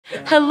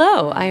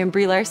Hello, I am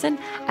Brie Larson.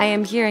 I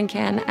am here in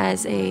Cannes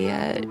as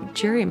a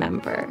jury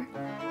member.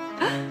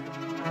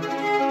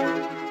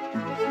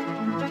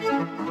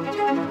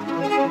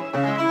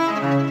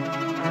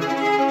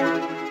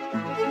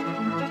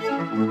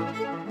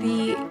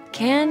 The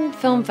Cannes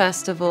Film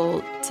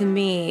Festival, to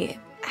me,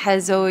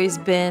 has always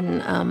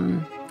been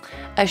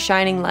a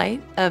shining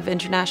light of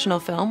international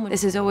film.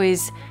 This has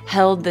always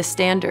held the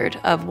standard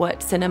of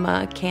what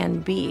cinema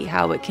can be,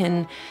 how it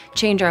can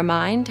change our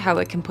mind, how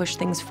it can push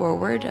things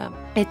forward.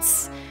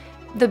 It's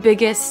the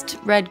biggest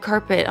red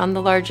carpet on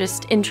the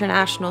largest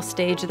international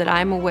stage that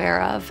I'm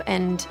aware of,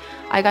 and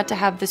I got to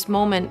have this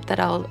moment that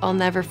I'll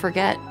never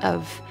forget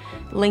of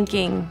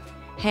linking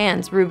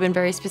hands. Ruben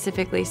very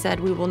specifically said,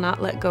 "We will not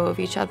let go of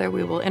each other.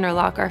 We will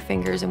interlock our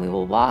fingers and we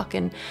will walk,"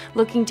 and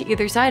looking to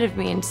either side of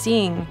me and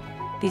seeing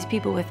these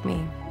people with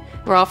me.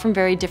 We're all from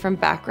very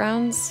different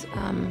backgrounds,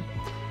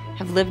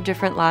 have lived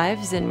different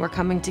lives, and we're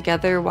coming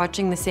together,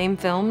 watching the same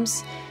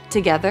films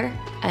together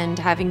and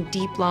having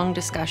deep, long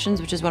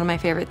discussions, which is one of my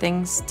favorite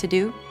things to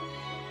do.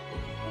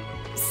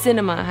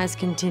 Cinema has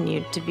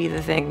continued to be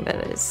the thing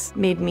that has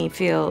made me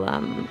feel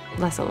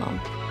less alone.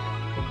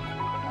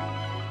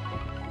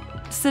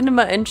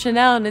 Cinema and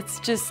Chanel, and it's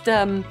just,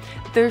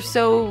 they're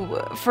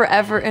so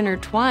forever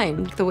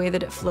intertwined. The way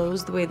that it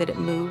flows, the way that it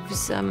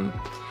moves,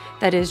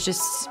 that is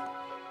just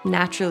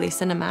naturally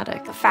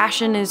cinematic.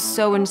 Fashion is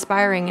so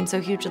inspiring and so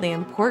hugely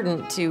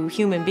important to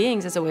human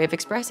beings as a way of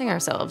expressing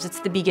ourselves. It's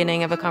the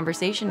beginning of a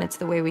conversation. It's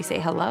the way we say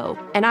hello.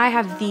 And I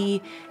have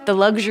the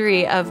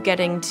luxury of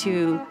getting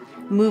to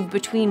move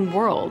between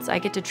worlds. I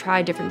get to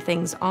try different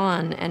things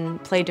on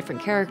and play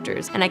different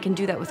characters, and I can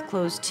do that with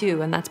clothes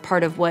too, and that's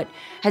part of what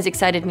has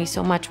excited me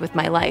so much with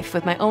my life,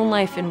 with my own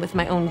life and with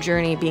my own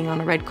journey being on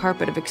a red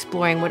carpet of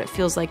exploring what it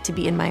feels like to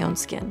be in my own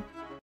skin.